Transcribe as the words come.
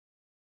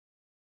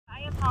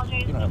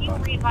apologize. Can you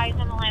re-advise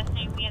on the last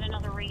name? We had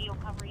another radio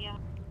cover yet.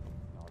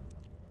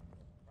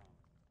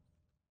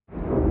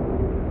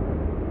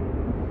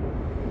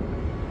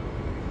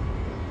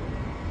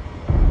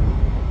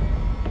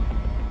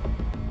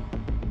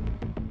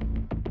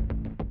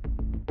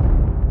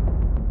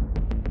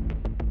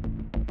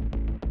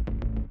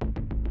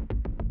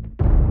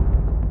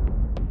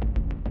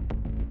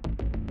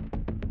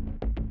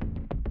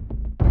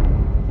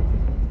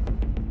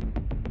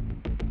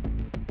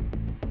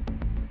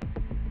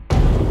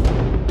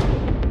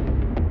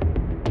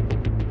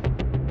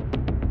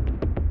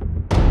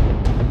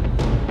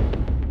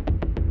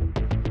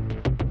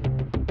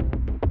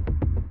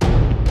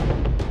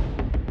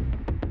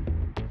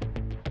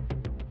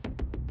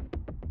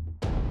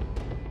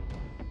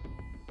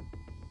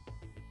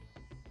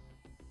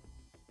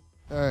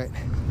 All right.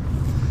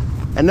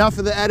 Enough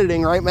of the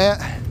editing, right, Matt?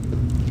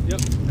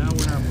 Yep. Now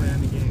we're not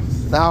playing the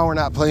games. Now we're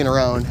not playing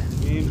around.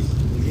 The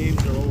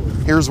games are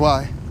over. Here's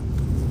why.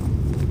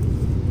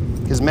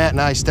 Because Matt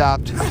and I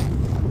stopped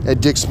at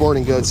Dick's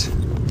Sporting Goods.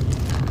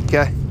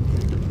 Okay.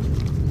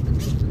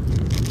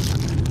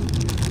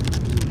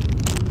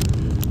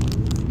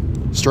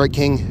 Strike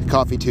King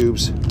coffee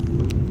tubes,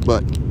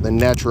 but the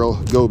natural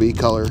Gobi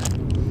color.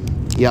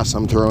 Yes,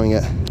 I'm throwing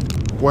it.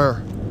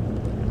 Where?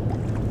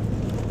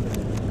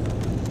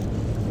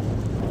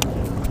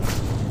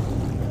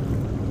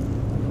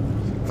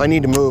 If I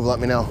need to move,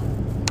 let me know.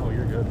 Oh,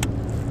 you're good.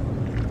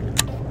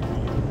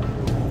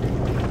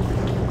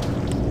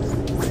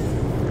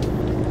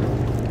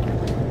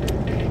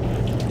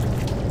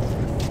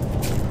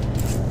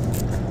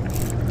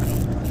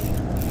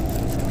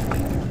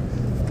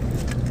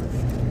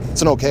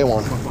 It's an okay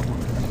one.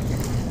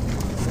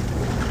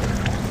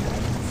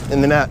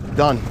 In the net,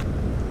 done.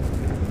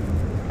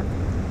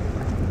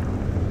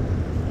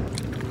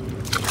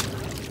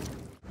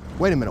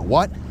 Wait a minute,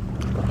 what?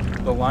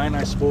 The line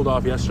I spooled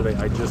off yesterday,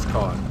 I just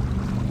caught.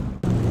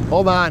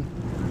 Hold on.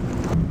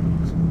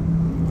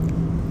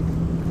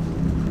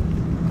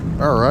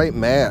 All right,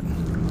 Matt.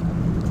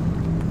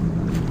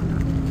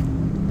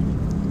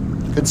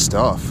 Good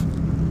stuff.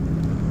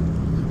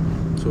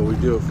 That's what we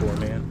do it for,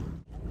 man.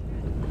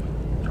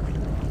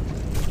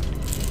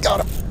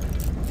 Got him.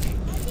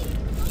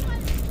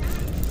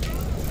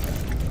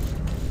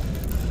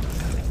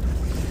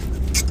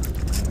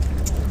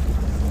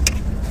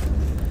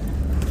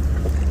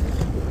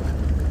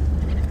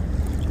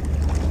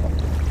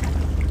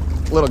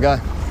 Little guy.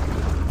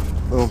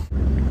 Boom.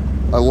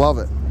 I love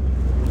it.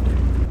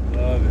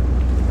 Love it.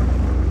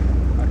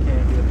 I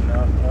can't get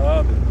enough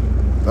of it.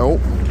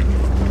 Nope.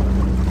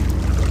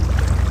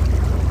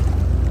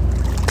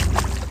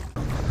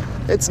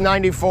 It's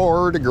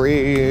 94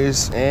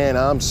 degrees and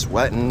I'm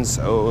sweating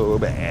so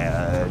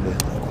bad.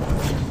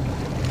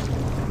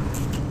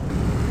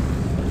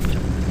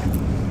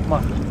 Come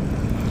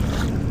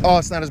on. Oh,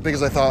 it's not as big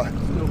as I thought.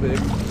 Still big.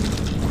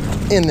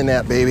 In the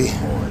net, baby.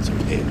 Oh, it's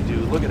big,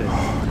 dude. Look at it.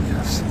 Oh,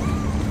 yes.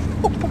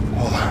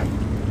 Hold on.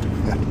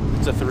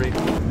 It's a 3. Look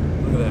at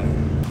that.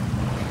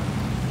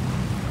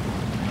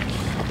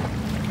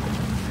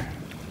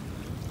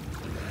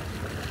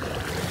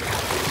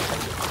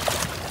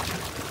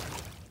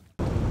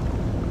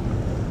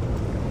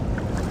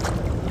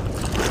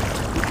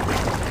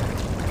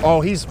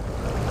 Oh, he's...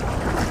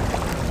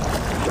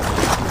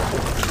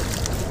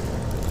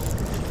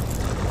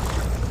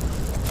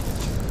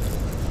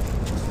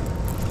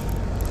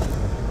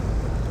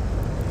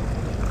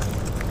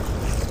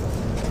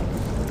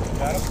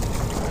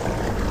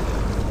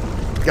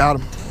 Got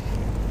him.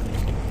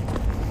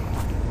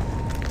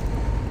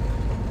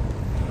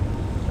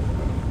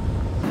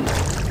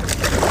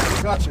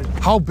 Gotcha.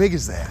 How big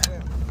is that?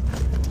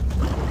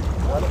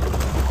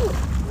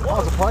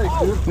 Oh, it's a pike,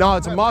 dude. No,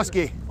 it's a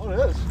muskie. Oh, it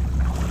is.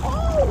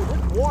 Oh,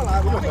 there's one. I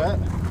love that.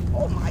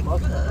 Oh my god.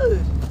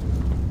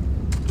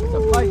 It's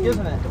a pike,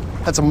 isn't it?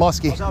 That's a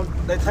muskie. So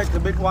they take the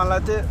big one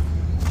like that?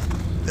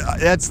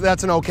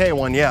 That's an okay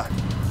one, yeah.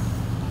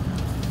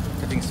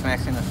 Everything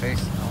smacks in the face.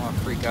 I want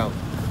to freak out.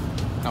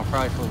 I'm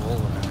probably full of wool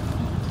in it.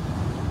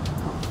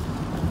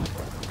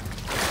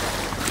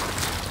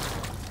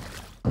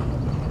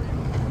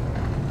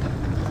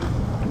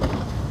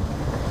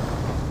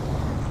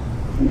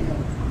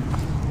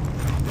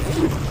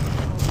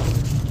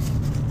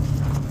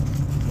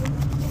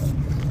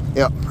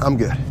 Yep, I'm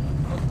good.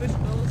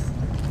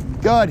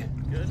 Good.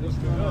 Good.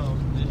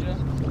 Did you? All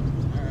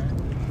right.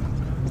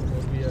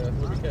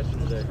 What we catching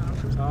today?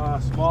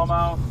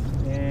 Smallmouth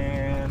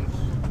and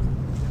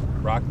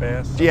rock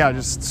bass. Yeah,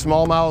 just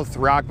smallmouth,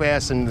 rock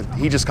bass, and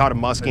he just caught a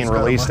muskie and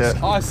released it.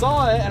 Oh, I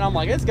saw it, and I'm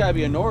like, it's gotta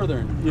be a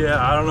northern. Yeah,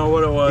 I don't know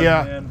what it was,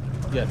 Yeah. man.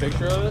 You got a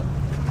picture of it?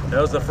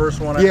 That was the first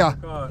one I ever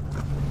caught.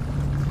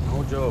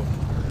 No joke.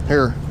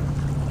 Here.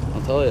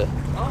 I'll tell you.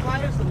 How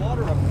high is the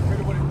water up?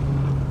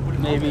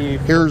 Maybe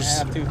Here's,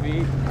 4.5, 2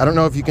 feet. I don't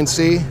know if you can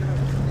see.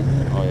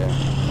 Oh yeah.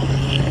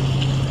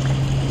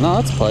 No,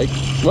 that's pike.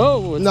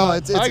 Whoa, it's No,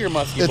 it's tiger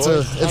muskie. It's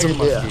boys. a Tiger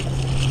yeah.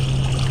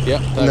 muskie.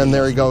 Yep. And then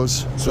there he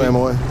goes, swam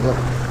away. Yep.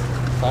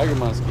 Tiger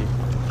muskie.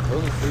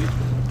 Those are sweet.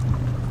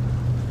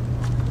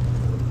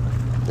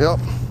 Yep.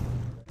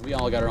 We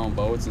all got our own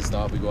boats and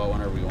stuff. We go out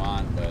whenever we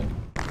want, but.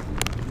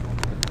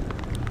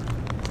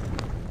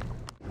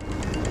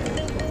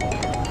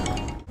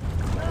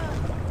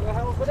 What the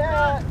hell was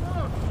that?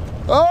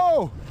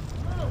 Oh!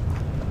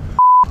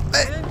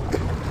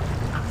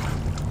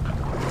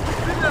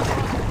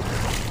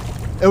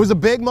 It was a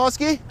big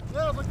muskie?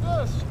 Yeah, it was like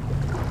this.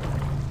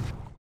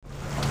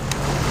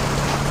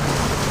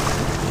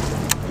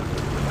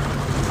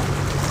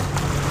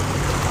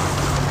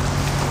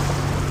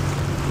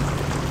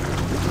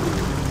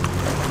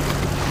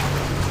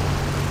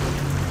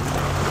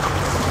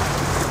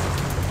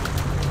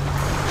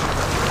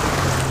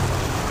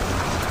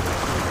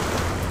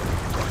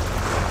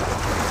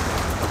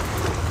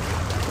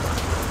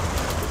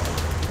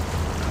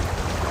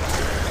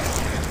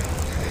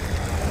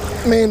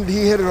 Man,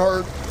 he hit it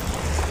hard.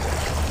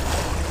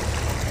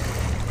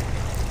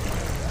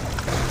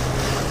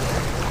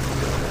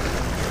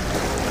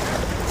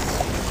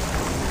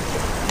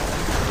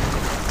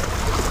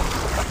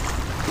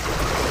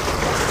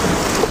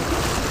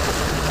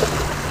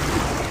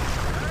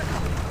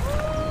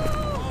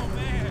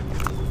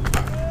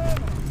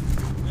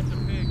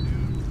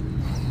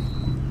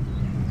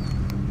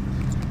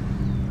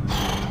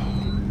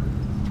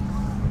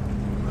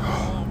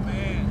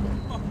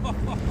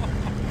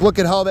 Look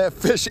at how that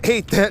fish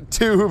ate that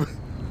tube.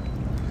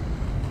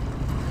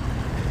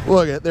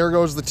 Look at, there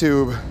goes the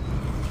tube.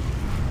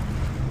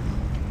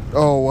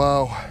 Oh,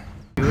 wow.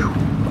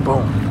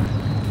 Boom.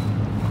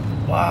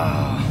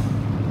 Wow.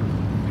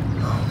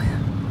 Oh,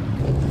 man.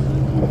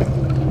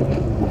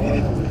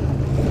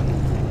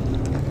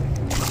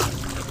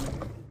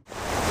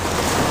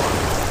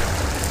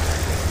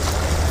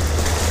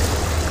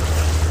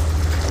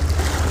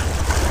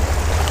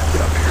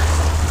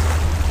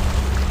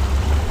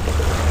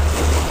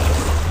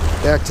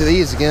 Back to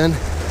these again.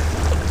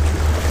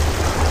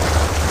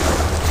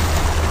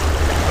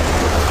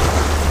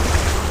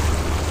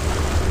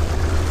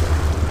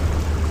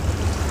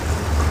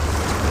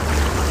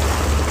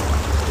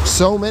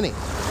 So many.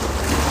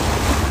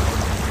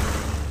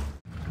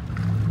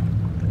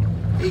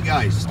 Hey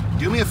guys,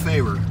 do me a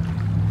favor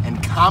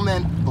and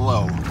comment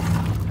below.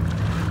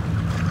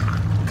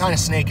 What kind of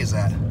snake is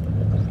that?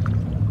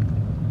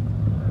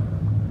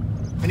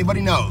 If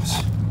anybody knows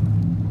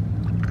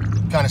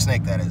what kind of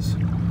snake that is,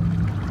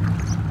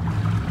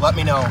 let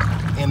me know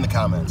in the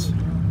comments.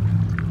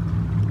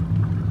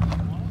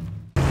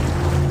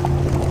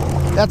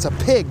 That's a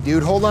pig,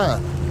 dude. Hold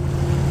on.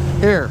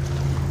 Here.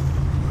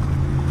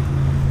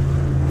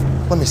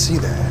 Let me see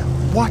that.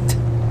 What?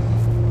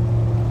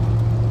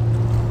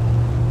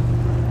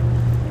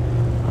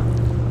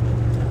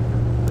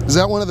 Is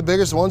that one of the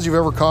biggest ones you've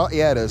ever caught?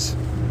 Yeah, it is.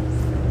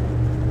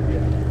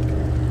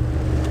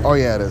 Oh,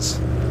 yeah, it is.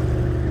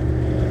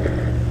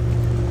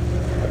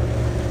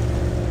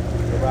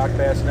 The rock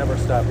bass never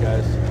stop,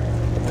 guys.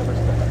 Never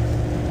stop.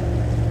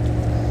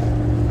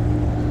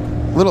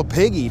 Little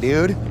piggy,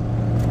 dude.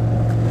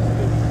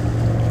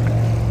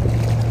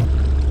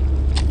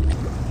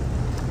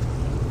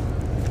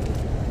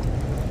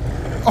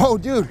 Oh,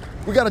 dude,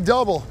 we got a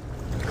double.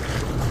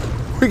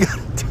 We got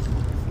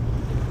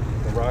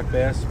The rock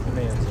bass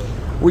bonanza.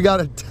 we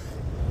got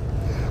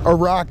a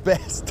rock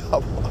bass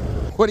double.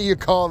 What do you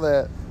call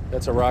that?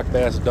 That's a rock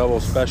bass double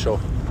special.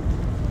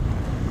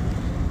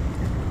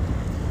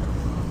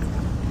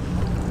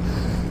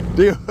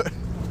 Dude,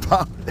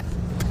 pop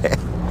that.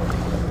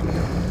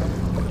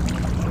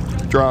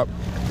 Drop.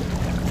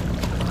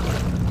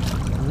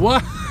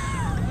 What?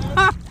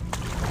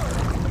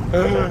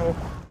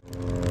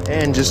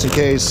 And just in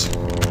case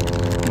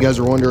you guys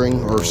are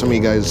wondering, or some of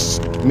you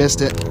guys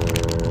missed it,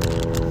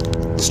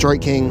 the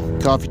Strike King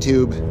coffee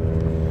tube,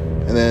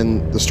 and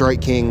then the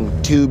Strike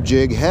King tube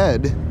jig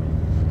head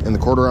in the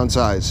 1/4 ounce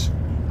size.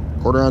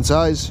 1/4 ounce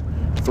size,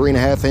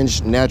 3.5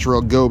 inch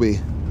natural goby.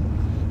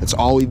 That's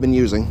all we've been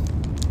using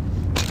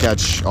to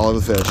catch all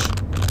of the fish.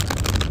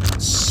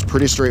 It's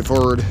pretty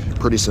straightforward,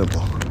 pretty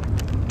simple.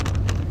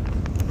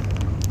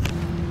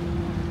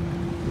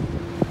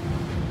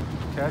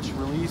 Catch,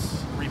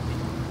 release, repeat.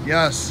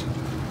 Yes.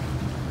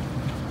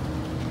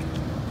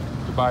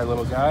 Goodbye,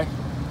 little guy.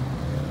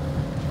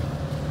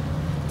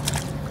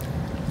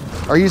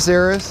 Are you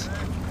serious?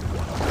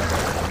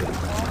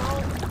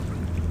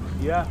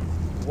 Yeah.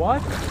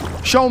 What?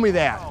 Show me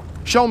that.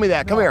 Show me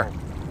that. Come here.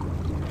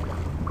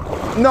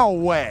 No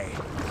way.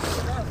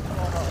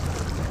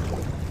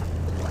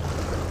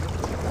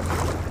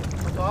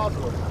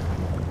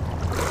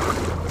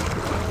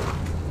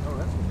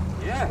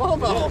 Yeah.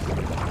 Smallmouth.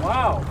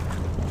 Wow.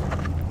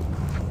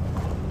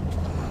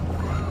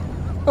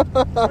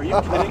 Are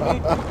you kidding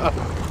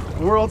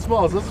me? World's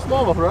smallest. This is a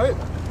smallmouth, right?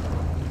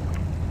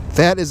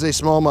 That is a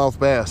smallmouth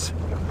bass.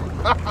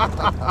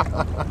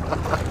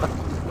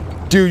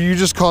 Dude, you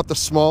just caught the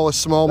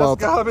smallest smallmouth.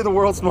 That's gotta be the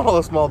world's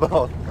smallest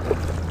smallmouth.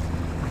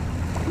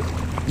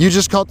 You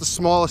just caught the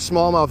smallest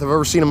smallmouth I've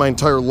ever seen in my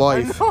entire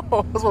life. I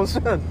know. That's what I'm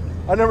saying.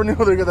 I never knew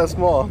they'd get that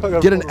small.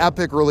 Get an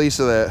epic release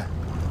of that.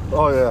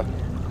 Oh yeah.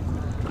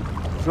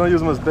 I was gonna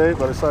use him as bait,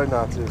 but I decided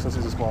not to since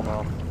he's a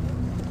smallmouth.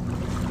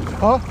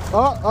 In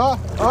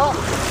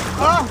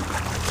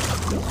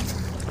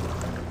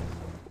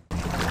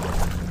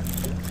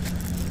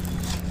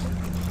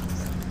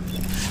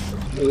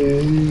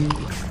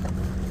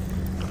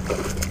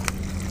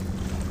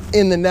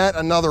the net,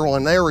 another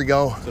one. There we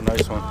go. It's a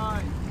nice one.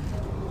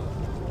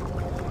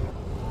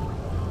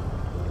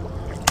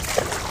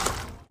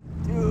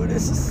 Dude,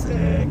 this is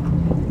sick.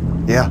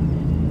 Yeah.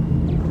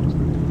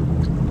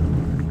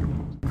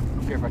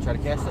 Here, if I try to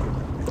cast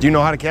it. Do you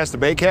know how to cast a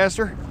bait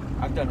caster?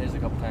 I've done his a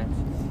couple times.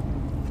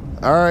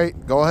 All right,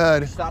 go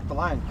ahead. Stop the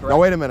line, correct? Now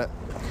wait a minute.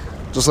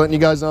 Just letting you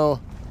guys know,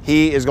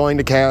 he is going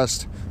to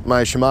cast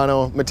my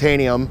Shimano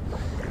Metanium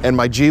and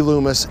my G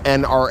Loomis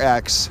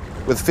NRX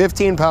with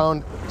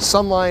 15-pound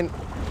Sunline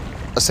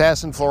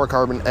Assassin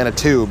fluorocarbon and a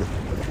tube.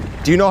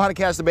 Do you know how to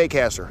cast a bait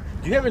caster?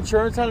 Do you have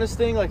insurance on this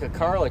thing, like a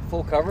car, like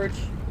full coverage?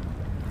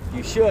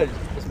 You should,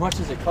 as much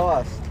as it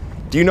costs.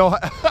 Do you know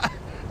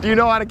do you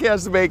know how to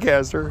cast a bait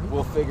caster?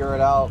 We'll figure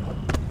it out.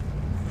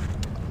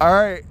 All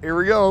right, here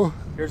we go.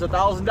 Here's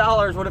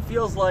 $1,000, what it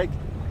feels like.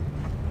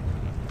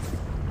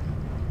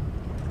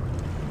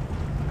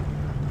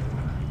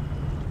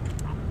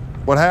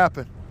 What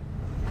happened?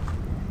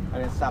 I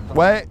didn't stop the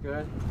Wait. line.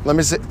 Good. Let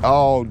me see.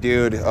 Oh,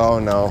 dude. Oh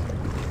no.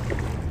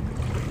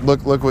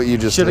 Look what you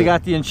just Should have did.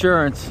 got the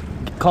insurance.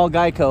 Call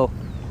Geico.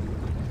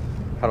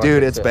 How do I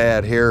Dude, fix it's it?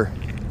 bad here.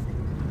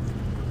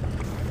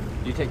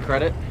 Do you take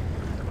credit?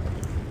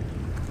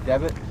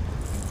 Debit?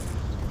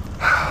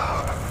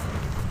 I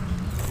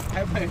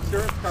have my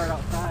insurance card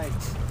outside.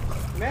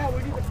 Man,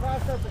 we need to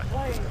process a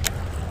claim.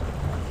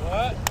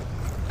 What?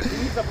 We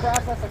need to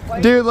process a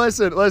claim. Dude,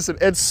 listen.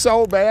 It's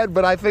so bad,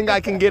 but I think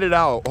I can get it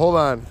out. Hold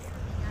on.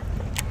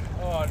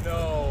 Oh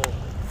no.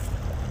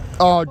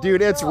 Oh,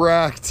 dude, it's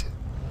wrecked.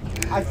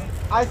 I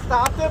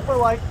stopped it, but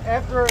like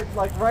after,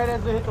 like right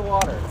as it hit the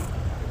water,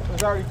 it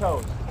was already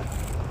toast.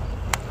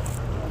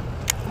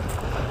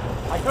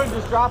 I couldn't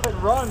just drop it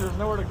and run. There's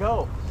nowhere to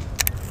go.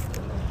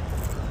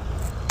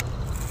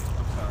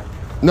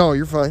 No,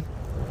 you're fine.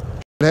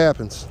 It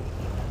happens.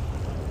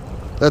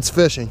 That's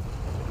fishing.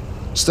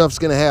 Stuff's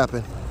gonna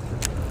happen.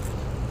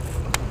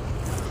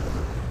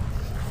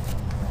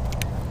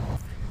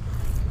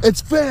 It's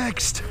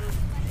fixed.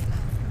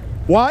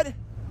 What?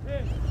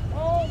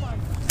 Oh my.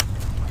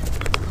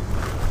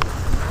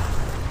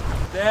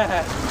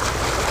 Dad.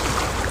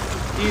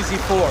 Easy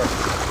 4.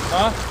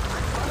 Huh?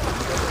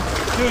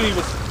 Dude, he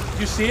was.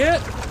 You see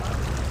it?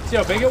 See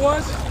how big it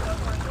was?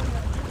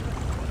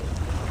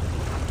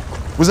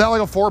 Was that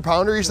like a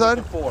 4-pounder you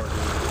said? 4.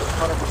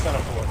 100% a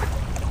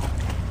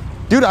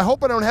 4. Dude, I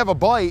hope I don't have a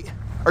bite.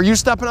 Are you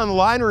stepping on the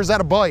line or is that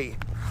a bite?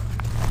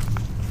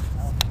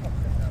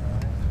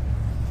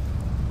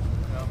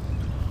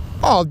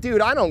 Oh, dude,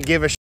 I don't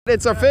give a shit.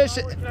 It's a fish.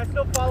 Can I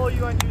still follow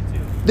you on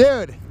YouTube?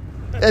 Dude,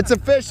 it's a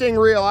fishing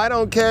reel. I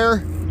don't care.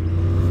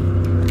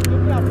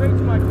 Look, I'll trade you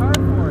my card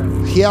for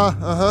it. Yeah,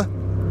 uh-huh.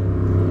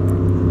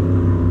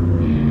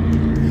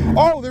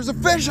 Oh, there's a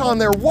fish on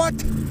there. What?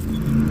 Is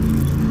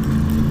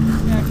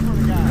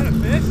that a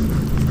fish?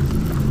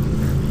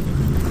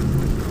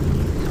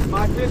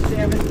 My fish,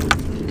 damn it.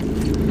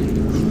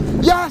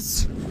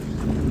 Yes!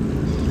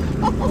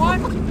 What?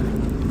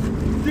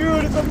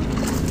 Dude, it's a...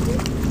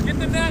 Get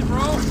the net,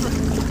 bro.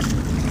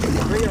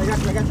 I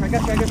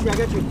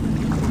got you.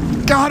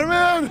 Got him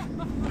in!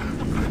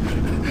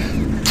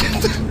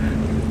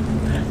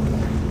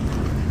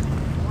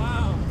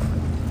 Wow.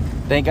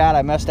 Thank God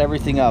I messed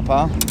everything up,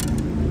 huh?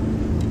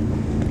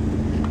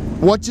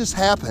 What just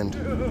happened?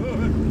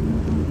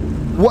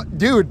 What,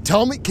 dude,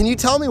 tell me, can you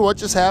tell me what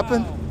just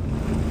happened?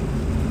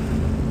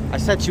 I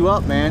set you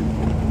up, man.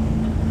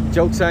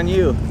 Joke's on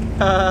you.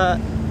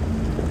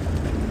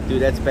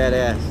 Dude, that's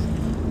badass.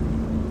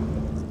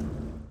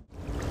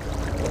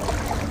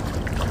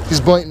 He's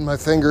biting my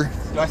finger.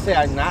 Do I say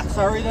I'm not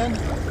sorry then?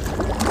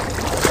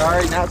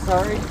 Sorry, not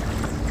sorry?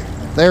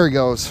 There he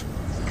goes.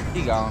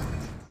 He gone.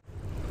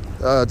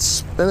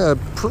 It's been a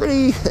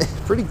pretty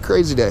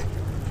crazy day.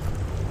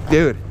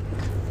 Dude,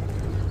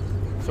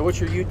 So what's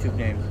your YouTube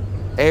name?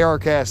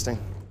 Arcasting.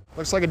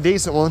 Looks like a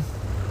decent one.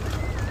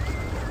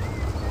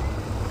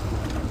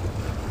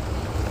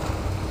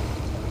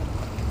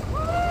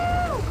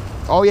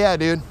 Oh yeah,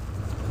 dude.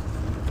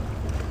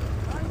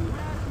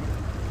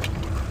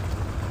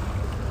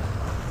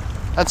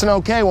 That's an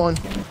okay one.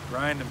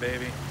 Grinding,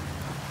 baby.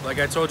 Like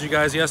I told you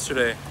guys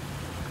yesterday,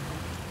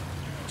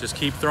 just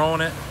keep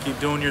throwing it, keep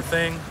doing your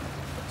thing.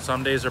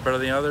 Some days are better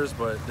than others,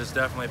 but this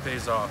definitely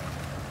pays off.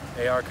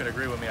 AR could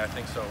agree with me, I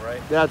think so,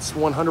 right? That's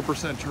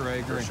 100% true, I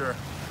agree. For sure.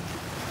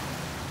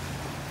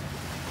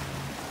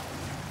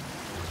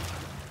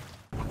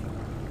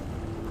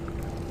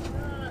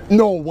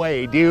 No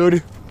way, dude.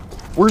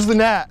 Where's the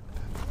net?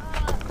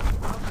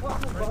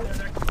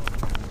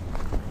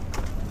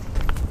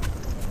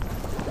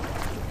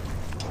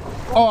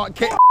 Oh,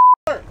 okay.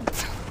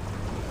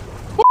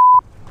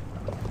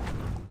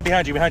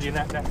 Behind you,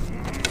 net. I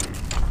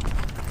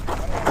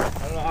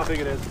don't know how big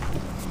it is.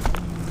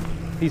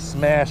 He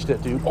smashed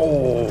it, dude.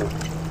 Oh.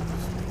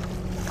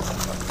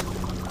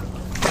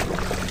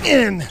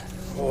 In.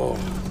 Oh.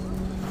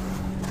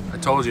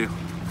 told you,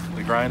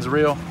 the grind's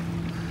real,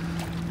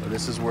 but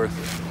this is worth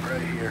it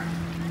right here.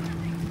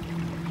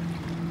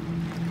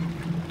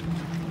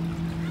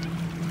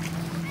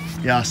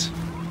 Yes.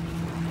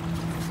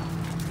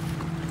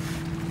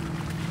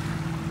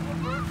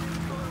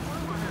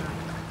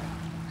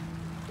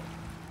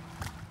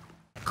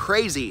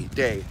 Crazy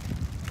day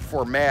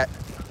for Matt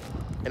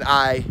and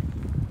I.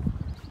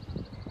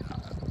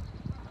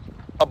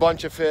 A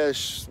bunch of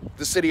fish,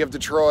 the city of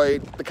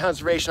Detroit, the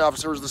conservation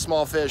officers, the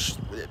small fish,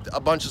 a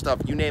bunch of stuff,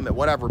 you name it,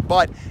 whatever.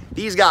 But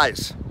these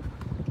guys,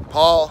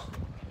 Paul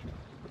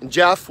and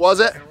Jeff,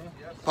 was it?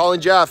 Paul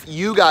and Jeff,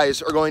 you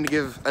guys are going to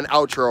give an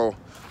outro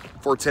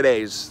for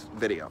today's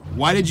video.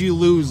 Why did you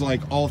lose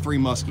like all 3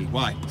 muskie?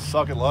 Why?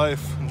 Suck at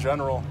life in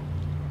general.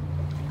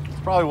 It's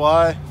probably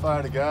why, if I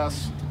had to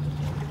guess.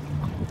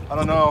 I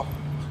don't know.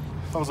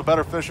 If I was a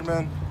better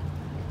fisherman,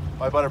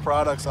 buy better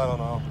products, I don't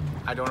know.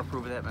 I don't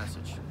approve of that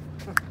message.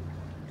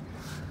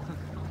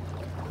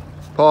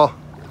 Paul,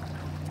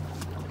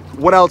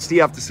 what else do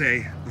you have to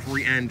say before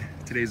we end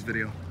today's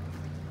video?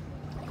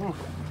 Oof.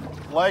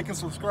 Like and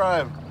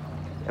subscribe.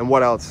 And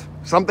what else?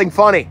 Something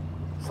funny.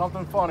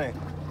 Something funny.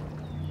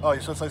 Oh,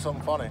 you should say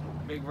something funny.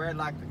 Big red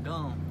like the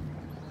gum.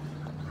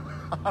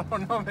 I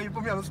don't know, man. You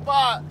put me on the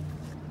spot.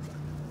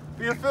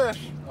 Be a fish.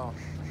 Oh.